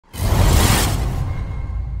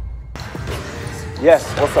Yes,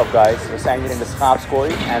 what's up guys? We zijn hier in de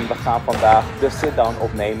schaapskooi en we gaan vandaag de sit-down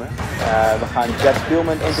opnemen. We gaan Jett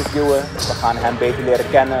Speelman interviewen, we gaan hem beter leren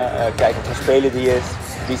kennen, kijken wat voor speler die is,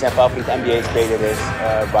 wie zijn favoriete NBA-speler is,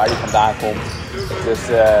 waar hij vandaan komt. Dus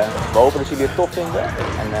we hopen dat jullie het tof vinden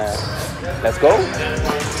en let's go!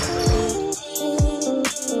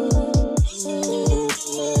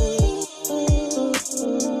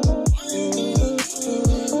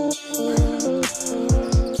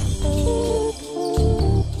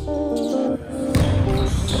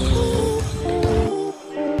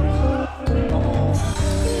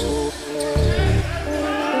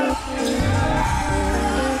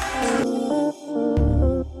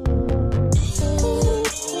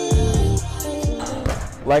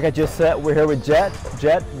 Like I just said, we're here with Jett.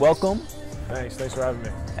 Jett, welcome. Thanks for having me.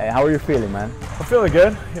 Hey, how are you feeling, man? I'm feeling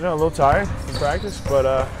good. You know, a little tired from practice,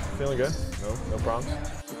 but feeling good. No problems.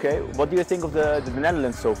 Okay, what do you think of the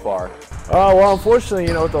Netherlands so far? Well, unfortunately,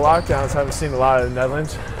 you know, with the lockdowns, I haven't seen a lot of the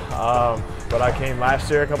Netherlands. But I came last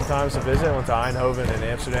year a couple times to visit. I went to Eindhoven and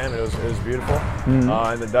Amsterdam. It was beautiful.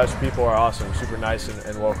 And the Dutch people are awesome, super nice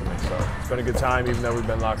and welcoming. So it's been a good time, even though we've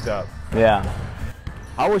been locked up. Yeah.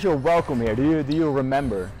 How was your welcome here? Do you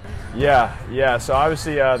remember? Yeah. So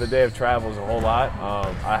obviously the day of travel is a whole lot.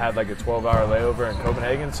 I had like a 12-hour layover in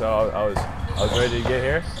Copenhagen, so I was ready to get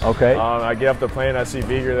here. Okay. I get off the plane, I see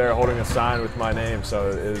Viger there holding a sign with my name, so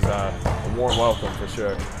it is a warm welcome for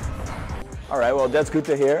sure. All right, well that's good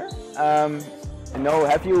to hear.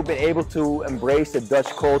 Have you been able to embrace the Dutch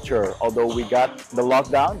culture? Although we got the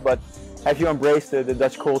lockdown, but have you embraced the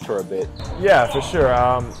Dutch culture a bit? Yeah, for sure.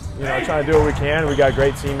 Trying to do what we can. We got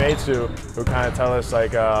great teammates who kind of tell us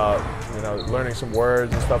like, learning some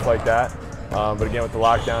words and stuff like that. But again, with the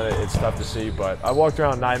lockdown, it's tough to see. But I walked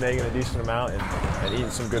around Nijmegen a decent amount and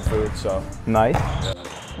eaten some good food. So nice. Yeah.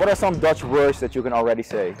 What are some Dutch words that you can already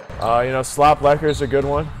say? Slaap lekker is a good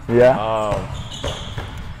one. Yeah.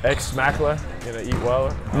 Eet smakelijk, eat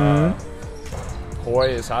well. Hoi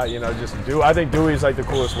is hot, just do. I think doei is like the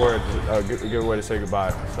coolest word, a good way to say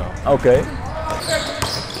goodbye. So. Okay.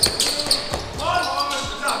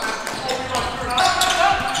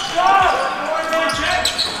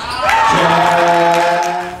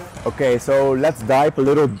 Okay, so let's dive a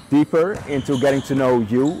little deeper into getting to know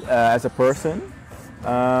you as a person.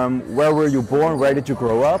 Where were you born? Where did you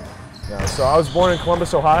grow up? Yeah, so I was born in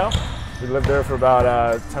Columbus, Ohio. We lived there for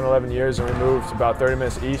about 10, 11 years, and we moved about 30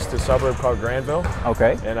 minutes east to a suburb called Granville.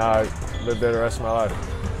 Okay. And I lived there the rest of my life,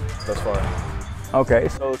 thus far. Okay,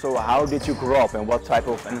 so how did you grow up and what type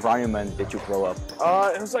of environment did you grow up?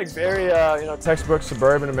 It was like very, textbook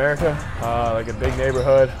suburban America, like a big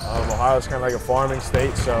neighborhood. Ohio's kind of like a farming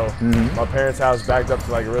state, so my parents' house backed up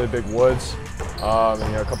to like really big woods.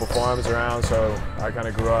 A couple farms around, so I kind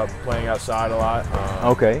of grew up playing outside a lot.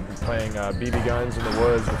 Okay. Playing BB guns in the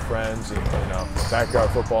woods with friends, and backyard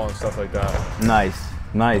football and stuff like that. Nice.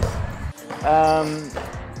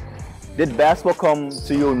 Did basketball come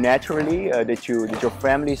to you naturally? Did your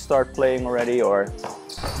family start playing already, or?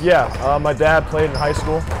 Yeah, my dad played in high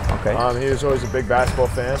school. Okay. He was always a big basketball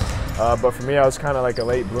fan, but for me, I was kind of like a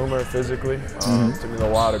late bloomer physically. It took me a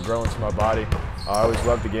while to grow into my body. I always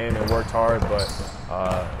loved the game and worked hard, but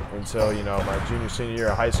until my junior, senior year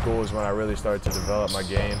of high school is when I really started to develop my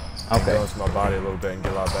game, grow into my body a little bit and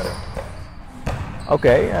get a lot better.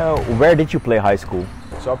 Okay, where did you play high school?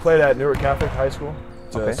 So I played at Newark Catholic High School.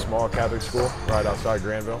 It's a small Catholic school right outside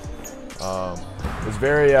Granville. It's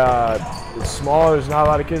very it's small, there's not a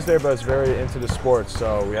lot of kids there, but it's very into the sports,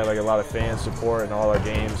 so we had like a lot of fan support in all our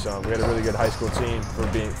games. We had a really good high school team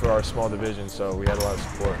for our small division, so we had a lot of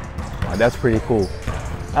support. That's pretty cool.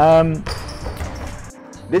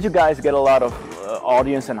 Did you guys get a lot of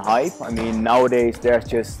audience and hype? I mean, nowadays there's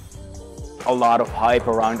just a lot of hype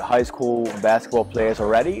around high school basketball players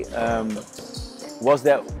already. Was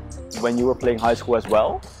that when you were playing high school as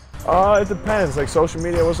well? It depends. Like social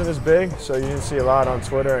media wasn't as big, so you didn't see a lot on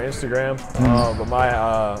Twitter or Instagram. But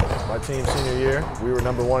my team senior year, we were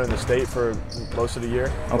 #1 in the state for most of the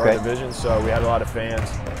year for our division, so we had a lot of fans.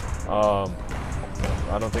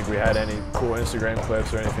 I don't think we had any cool Instagram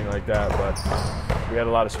clips or anything like that, but we had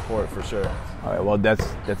a lot of support for sure. All right, well that's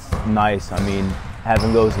nice. I mean,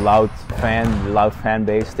 having those loud fan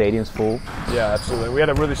base, stadiums full. Yeah, absolutely. We had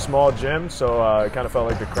a really small gym, so it kind of felt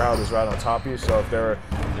like the crowd was right on top of you. So if there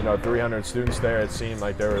were 300 students there, it seemed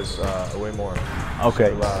like there was way more. Okay.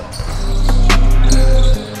 Super loud.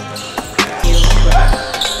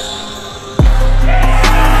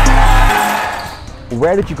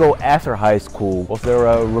 Where did you go after high school? Was there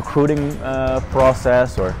a recruiting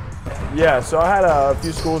process or? Yeah, so I had a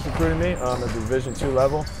few schools recruiting me at the Division II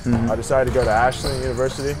level. I decided to go to Ashland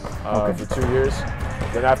University for 2 years.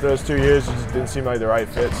 Then after those 2 years, it just didn't seem like the right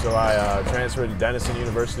fit, so I transferred to Denison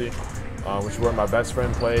University, which is where my best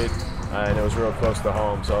friend played, and it was real close to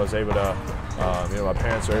home, so I was able to, my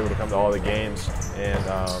parents were able to come to all the games, and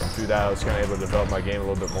through that I was kind of able to develop my game a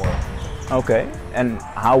little bit more. Okay, and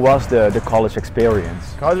how was the college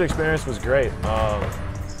experience? College experience was great.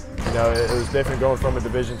 It was different going from a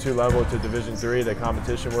Division II level to Division III. The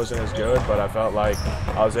competition wasn't as good, but I felt like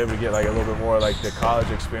I was able to get like a little bit more like the college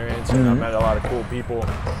experience, and I met a lot of cool people,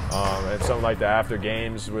 and something like the after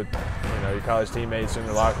games with your college teammates in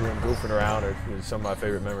the locker room goofing around are some of my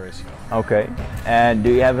favorite memories. Okay, and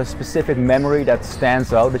do you have a specific memory that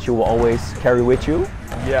stands out that you will always carry with you?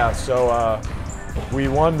 Yeah, so we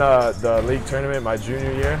won the league tournament my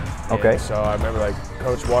junior year. Okay. So I remember like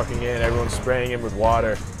coach walking in, everyone spraying him with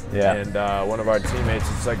water. Yeah. And one of our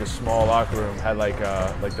teammates, it's like a small locker room, had like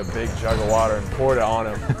the big jug of water and poured it on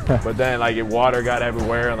him. But then water got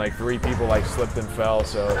everywhere, and like 3 people like slipped and fell.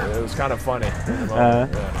 So it was kind of funny. Yeah.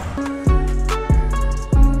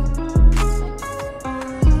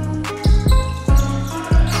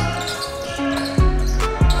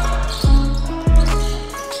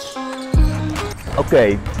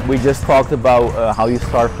 Okay, we just talked about how you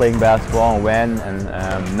start playing basketball and when,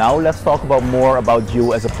 and now let's talk more about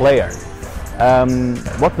you as a player.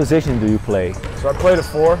 What position do you play? So I played a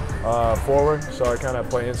 4, forward, so I kind of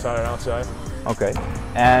play inside and outside. Okay,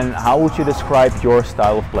 and how would you describe your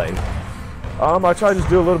style of play? I try to just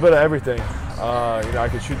do a little bit of everything. I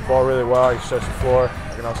can shoot the ball really well, I can stretch the floor,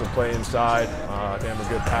 I can also play inside. I think I'm a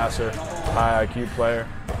good passer, high IQ player.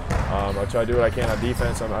 I try to do what I can on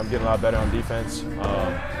defense. I'm getting a lot better on defense.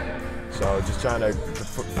 So just trying to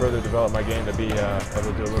further develop my game to be able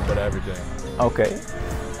to do a little bit of everything. Okay.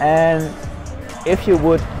 And if you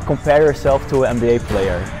would compare yourself to an NBA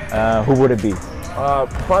player, who would it be?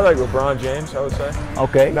 Probably like LeBron James, I would say.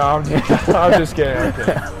 Okay. No, I'm just kidding. I'm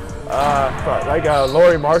kidding. Like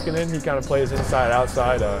Lauri Markkanen, he kind of plays inside,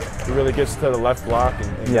 outside. He really gets to the left block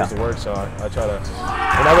and goes to work. So I try to,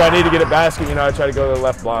 whenever I need to get a basket, I try to go to the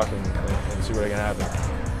left block and see what can happen.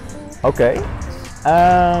 Okay.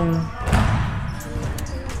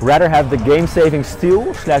 Rather have the game-saving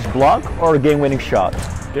steal / block or a game-winning shot?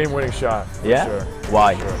 Game-winning shot. For sure.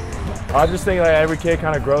 Why? For sure. I just think like every kid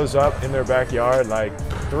kind of grows up in their backyard, like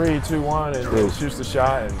 3, 2, 1, and shoots the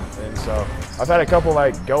shot, and so I've had a couple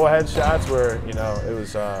like go-ahead shots where it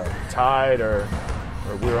was tied or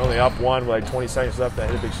we were only up 1 with like 20 seconds left and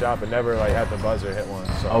I hit a big shot, but never like had the buzzer hit one.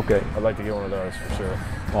 So okay, I'd like to get one of those for sure.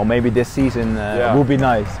 Well, maybe this season would be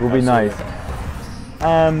nice. Would be nice.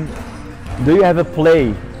 Do you have a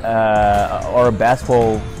play or a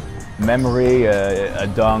basketball memory, a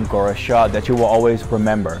dunk or a shot that you will always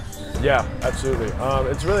remember? Yeah, absolutely.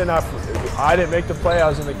 It's really not. I didn't make the play. I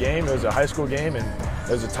was in the game. It was a high school game, and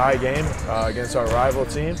it was a tie game against our rival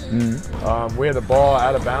team. We had the ball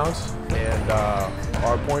out of bounds, and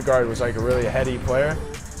our point guard was like a really heady player.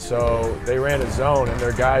 So they ran a zone, and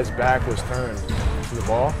their guy's back was turned to the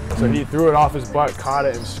ball. So he threw it off his butt, caught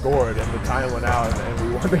it, and scored. And the time went out, and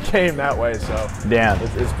we won the game that way. So damn,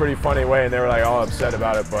 it's a pretty funny way, and they were like all upset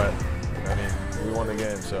about it, but I mean, we won the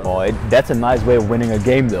game. So. Well, that's a nice way of winning a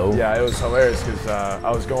game, though. Yeah, it was hilarious because I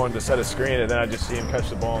was going to set a screen, and then I just see him catch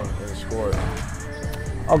the ball and score.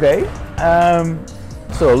 Okay.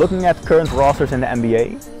 So looking at current rosters in the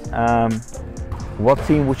NBA, what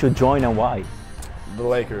team would you join and why? The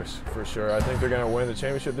Lakers, for sure. I think they're going to win the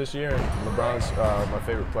championship this year, and LeBron's my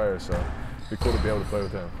favorite player, so it'd be cool to be able to play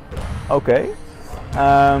with him. Okay.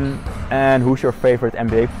 And who's your favorite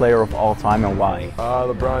NBA player of all time and why?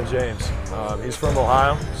 LeBron James. He's from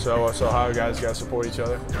Ohio, so us Ohio guys got to support each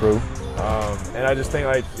other. True. And I just think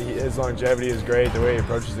like his longevity is great, the way he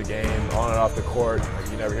approaches the game, on and off the court. Like,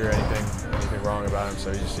 you never hear anything wrong about him,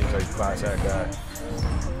 so he just seems like a class act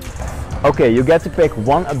guy. Okay, you get to pick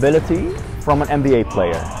one ability from an NBA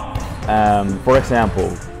player. For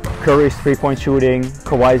example, Curry's three-point shooting,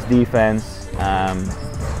 Kawhi's defense,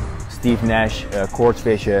 Steve Nash court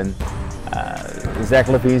vision, Zach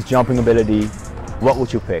LaVine's jumping ability. What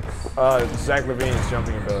would you pick? Zach LaVine's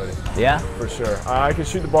jumping ability. Yeah? For sure. I can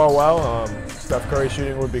shoot the ball well. Steph Curry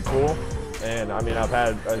shooting would be cool. And I mean, I've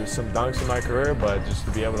had some dunks in my career, but just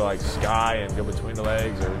to be able to like sky and go between the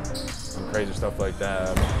legs or some crazy stuff like that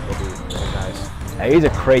would be really nice. He's a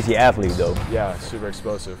crazy athlete though. Yeah, super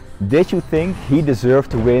explosive. Did you think he deserved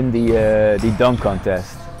to win the dunk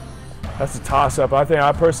contest? That's a toss-up.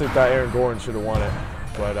 I personally thought Aaron Gordon should have won it.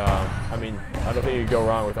 But I mean, I don't think you could go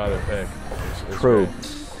wrong with either pick. It's true.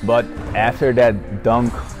 great. But after that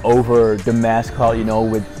dunk over the mascot,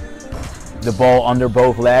 with the ball under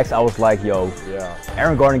both legs, I was like, yo, yeah,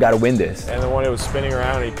 Aaron Gordon got to win this. And the one that was spinning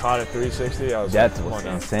around, he caught it 360. I was that like, was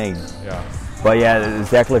insane. Yeah. But yeah,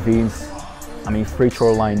 Zach LaVine's, I mean, free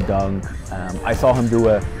throw line dunk. I saw him do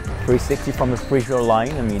a 360 from the free throw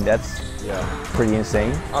line. I mean, that's pretty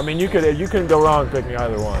insane. I mean, you couldn't go wrong picking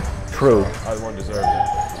either one. True. So either one deserved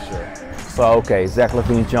it, for sure. So okay, Zach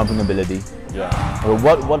LaVine's jumping ability. Yeah. Well,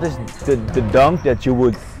 what is the dunk that you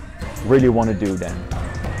would really want to do then?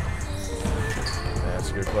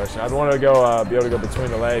 That's a good question. I'd want to go be able to go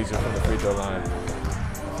between the legs or from the free throw line.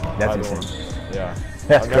 That's either insane. One. Yeah.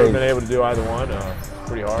 That's I've crazy. never been able to do either one.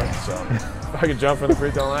 Pretty hard. So if I could jump from the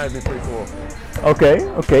free throw line, it'd be pretty cool.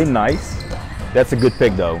 Okay, nice. That's a good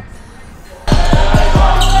pick though.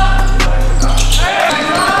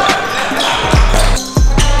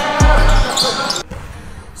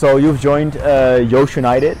 So you've joined Yoast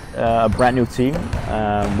United, a brand new team.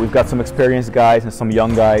 We've got some experienced guys and some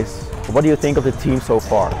young guys. What do you think of the team so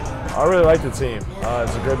far? I really like the team.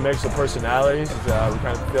 It's a good mix of personalities. We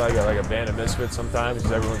kind of feel like a band of misfits sometimes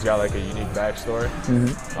because everyone's got like a unique backstory.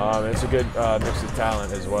 It's a good mix of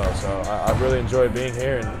talent as well. So I really enjoy being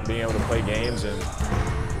here and being able to play games and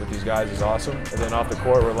with these guys is awesome. And then off the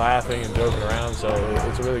court we're laughing and joking around, so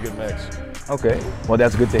it's a really good mix. Okay, well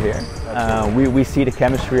that's good to hear. We see the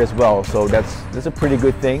chemistry as well, so that's a pretty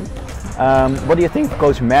good thing. What do you think of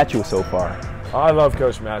Coach Matthew so far? I love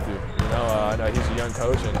Coach Matthew. I know he's a young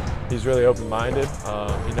coach and he's really open-minded.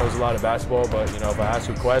 He knows a lot of basketball, but if I ask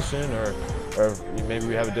a question or maybe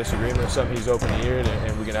we have a disagreement or something, he's open-eared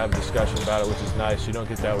and we can have a discussion about it, which is nice. You don't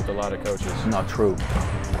get that with a lot of coaches. Not true.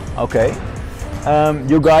 Okay.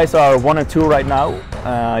 You guys are 1 and 2 right now.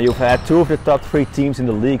 You've had 2 of the top 3 teams in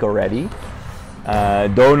the league already.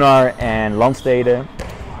 Donar and Landstede.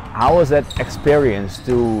 How was that experience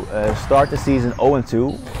to start the season 0 and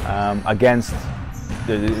 2 against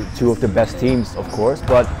the 2 of the best teams, of course,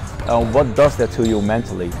 but what does that to you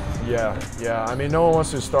mentally? Yeah. I mean, no one wants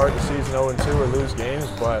to start the season 0 and 2 or lose games,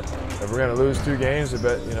 but if we're going to lose 2 games, I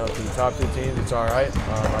bet to the top 2 teams, it's all right.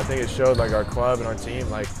 I think it showed like our club and our team,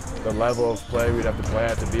 like the level of play we'd have to play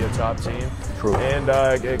at to be a top team. True. And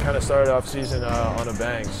it kind of started off season on a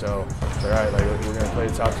bang. So, all right, like we're going to play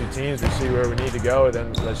the top 2 teams. We see where we need to go, and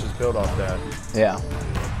then let's just build off that. Yeah.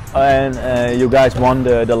 And you guys won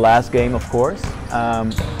the last game, of course.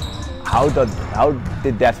 How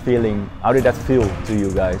did that feel to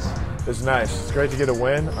you guys? It's nice. It's great to get a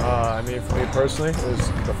win. I mean, for me personally, it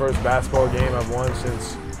was the first basketball game I've won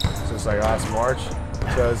since like last March.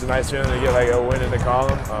 So it's a nice feeling to get like a win in the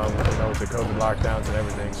column, with the COVID lockdowns and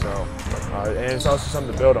everything. So, and it's also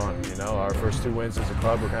something to build on. Our first 2 wins as a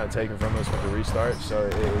club were kind of taken from us with the restart. So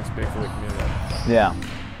it's big for the community. Yeah.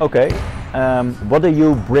 Okay. What do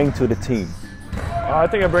you bring to the team? I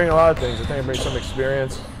think I bring a lot of things. I think I bring some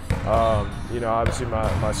experience. Obviously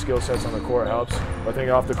my skill sets on the court helps. But I think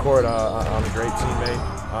off the court, I'm a great teammate.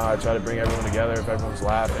 I try to bring everyone together if everyone's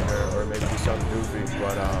laughing or maybe do something goofy.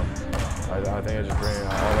 But I think I just bring an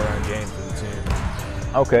all-around game to the team.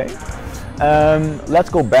 Okay. Let's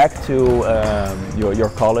go back to your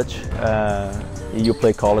college. You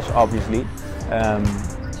play college, obviously.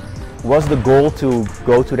 Was the goal to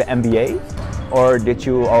go to the NBA, or did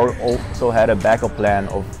you also had a backup plan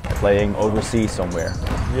of playing overseas somewhere?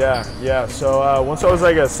 Yeah. So once I was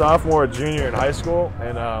like a sophomore or junior in high school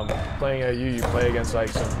and playing at you play against like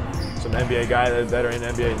some NBA guys that are in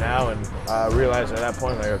NBA now, and I realized at that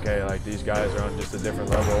point, like, okay, like these guys are on just a different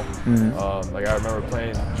level. Like I remember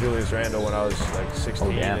playing Julius Randle when I was like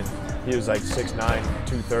 16, and he was like 6'9",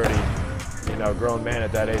 230. Grown man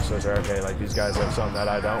at that age, so I was like, okay, like these guys have something that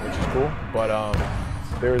I don't, which is cool. But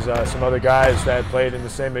there was some other guys that played in the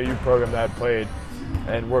same AU program that I played,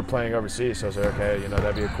 and we're playing overseas, so I was like, okay,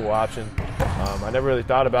 that'd be a cool option. I never really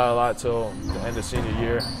thought about it a lot till the end of senior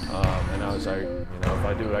year, and I was like, if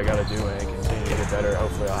I do what I got to do and continue to get better,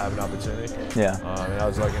 hopefully I'll have an opportunity. Yeah. And I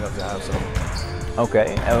was lucky enough to have some.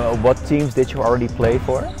 Okay. What teams did you already play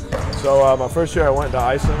for? So my first year I went to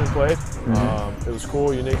Iceland and played. It was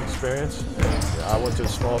cool, unique experience. And I went to a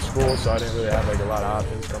small school, so I didn't really have like a lot of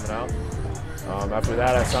options coming out. After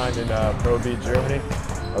that, I signed in Pro B Germany.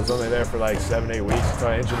 I was only there for like 7-8 weeks until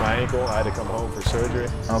I injured my ankle. I had to come home for surgery.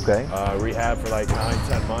 Okay. Rehab for like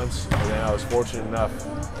 9-10 months, and then I was fortunate enough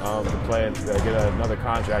to play and get another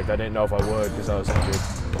contract. I didn't know if I would because I was injured,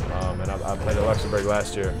 and I played at Luxembourg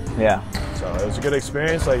last year. Yeah. So it was a good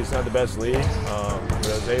experience. Like it's not the best league, but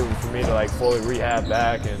it was able for me to like fully rehab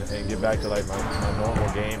back and get back to like my normal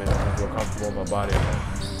game and feel comfortable in my body again.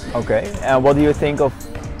 Okay. And what do you think of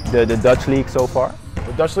the Dutch league so far?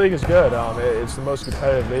 The Dutch league is good. It's the most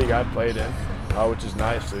competitive league I've played in, which is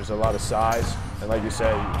nice. There's a lot of size. And like you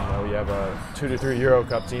said, you have 2 to 3 Euro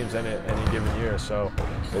Cup teams in it any given year. So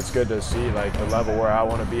it's good to see like the level where I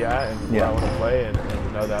want to be at and where I want to play, and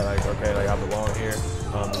to know that like okay, like I belong here.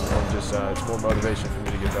 And just it's more motivation for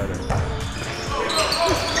me to get better.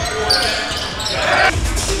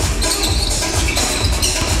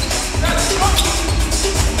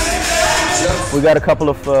 We got a couple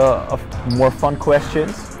of more fun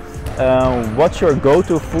questions. What's your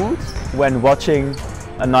go-to food when watching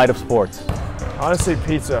a night of sports? Honestly,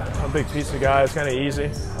 pizza. I'm a big pizza guy. It's kind of easy.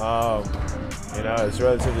 It's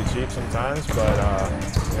relatively cheap sometimes, but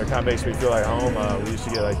it kind of makes me feel like home. We used to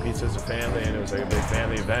get like pizza as a family, and it was like a big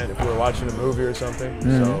family event if we were watching a movie or something.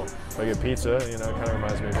 So if I get pizza, it kind of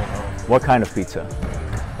reminds me of being home. What kind of pizza?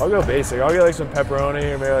 I'll go basic. I'll get like some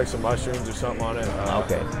pepperoni or maybe like some mushrooms or something on it.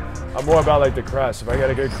 Okay. I'm more about like the crust. If I get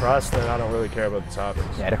a good crust, then I don't really care about the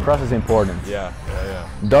toppings. Yeah, the crust is important. Yeah.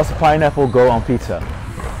 Does pineapple go on pizza?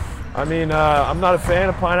 I mean, I'm not a fan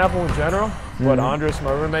of pineapple in general, but Andres,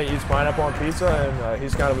 my roommate, eats pineapple on pizza, and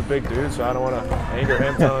he's kind of a big dude, so I don't want to anger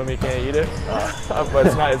him, telling him he can't eat it. But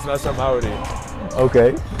it's not something I would eat.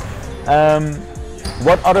 Okay.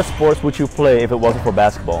 What other sports would you play if it wasn't for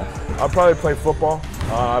basketball? I'd probably play football.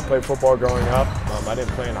 I played football growing up. I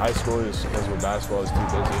didn't play in high school just because with basketball is too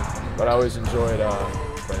busy, but I always enjoyed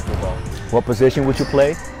playing football. What position would you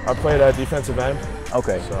play? I played defensive end.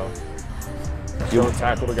 Okay. So you don't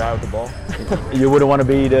tackle the guy with the ball. You wouldn't want to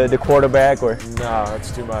be the quarterback, or? No,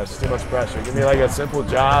 it's too much. Too much pressure. Give me like a simple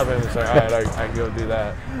job, and it's like, all right, I can go do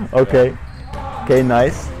that. Okay. Yeah. Okay,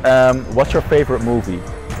 nice. What's your favorite movie?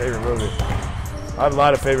 Favorite movie? I have a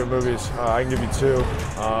lot of favorite movies. I can give you 2.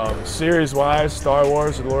 Series-wise, Star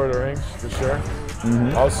Wars and Lord of the Rings, for sure.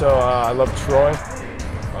 Also, I love Troy,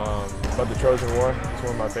 about the Trojan War. It's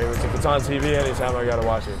one of my favorites. If it's on TV anytime, I gotta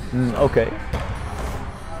watch it. So. Okay.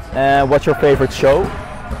 What's your favorite show?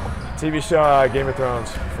 TV show, Game of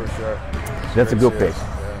Thrones, for sure. That's a good pick.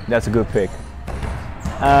 Yeah. That's a good pick.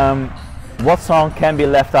 What song can be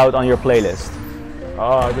left out on your playlist?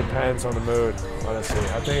 Oh, it depends on the mood, honestly.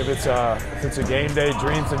 I think if it's a game day,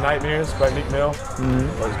 Dreams and Nightmares by Meek Mill,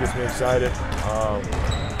 always gets me excited.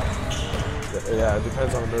 Yeah, it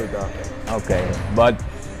depends on the mood though. Okay, but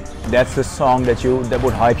that's the song that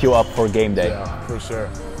would hype you up for game day. Yeah, for sure.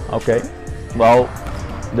 Okay, well,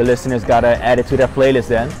 the listeners gotta add it to their playlist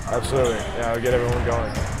then. Absolutely, yeah, I'll get everyone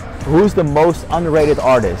going. Who's the most underrated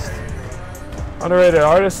artist? Underrated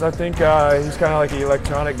artist, I think he's kind of like an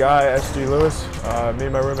electronic guy, S.G. Lewis. Me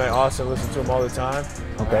and my roommate Austin listen to him all the time.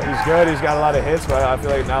 Okay. He's good, he's got a lot of hits, but I feel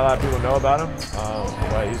like not a lot of people know about him.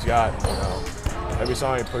 But he's got, every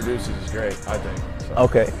song he produces is great, I think. So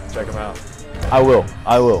okay. Check him out. I will.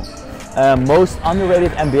 Most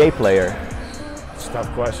underrated NBA player? It's a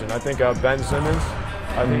tough question. I think Ben Simmons.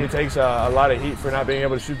 I think he takes a lot of heat for not being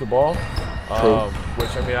able to shoot the ball. Which,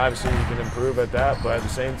 I mean, obviously you can improve at that, but at the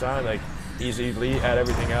same time, like, he's elite at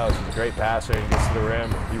everything else. He's a great passer, he gets to the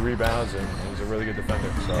rim, he rebounds, and he's a really good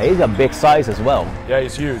defender. So. He's a big size as well. Yeah,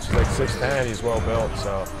 he's huge. He's like 6'10", he's well built.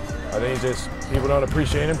 So I think people don't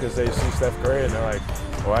appreciate him because they see Steph Curry and they're like,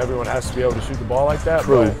 well, everyone has to be able to shoot the ball like that.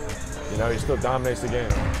 True. But, he still dominates the game.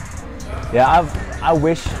 Yeah,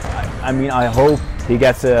 I hope he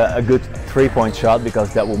gets a good three-point shot,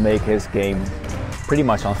 because that will make his game pretty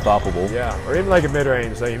much unstoppable. Yeah, or even like a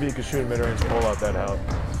mid-range. Like if he could shoot a mid-range pull-up, that'd help.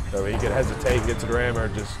 So he could hesitate, get to the rim, or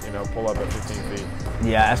just pull up at 15 feet.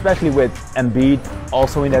 Yeah, especially with Embiid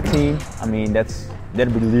also in that team. I mean,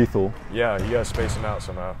 that'd be lethal. Yeah, you gotta space him out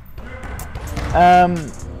somehow.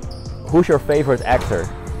 Who's your favorite actor?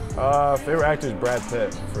 Favorite actor is Brad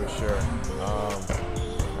Pitt, for sure.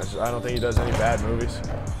 I don't think he does any bad movies.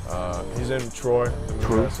 He's in Troy, the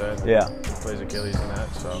movie I said. Yeah. He plays Achilles in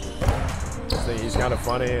that, so I think he's kind of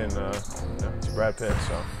funny, and it's Brad Pitt,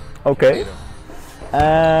 so. Okay.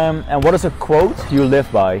 And what is a quote you live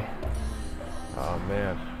by? Oh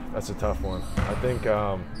man, that's a tough one. I think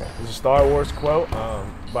there's a Star Wars quote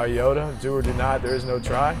by Yoda: "Do or do not, there is no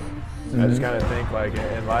try." I just kind of think like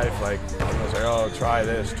in life, like everyone's like, oh, try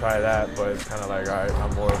this, try that, but it's kind of like, all right,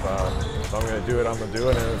 I'm more of if I'm gonna do it, I'm gonna do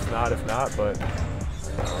it, and if not, but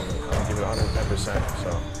I'll give it 110%.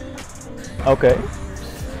 So. Okay.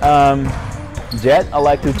 Jett, I'd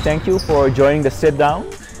like to thank you for joining the sit down.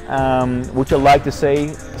 Would you like to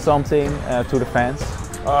say something to the fans?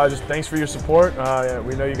 Just thanks for your support.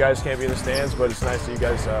 We know you guys can't be in the stands, but it's nice that you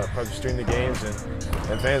guys probably stream the games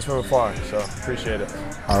and fans from afar, so appreciate it.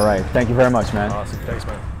 All right, thank you very much, man. Awesome, thanks,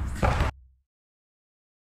 man.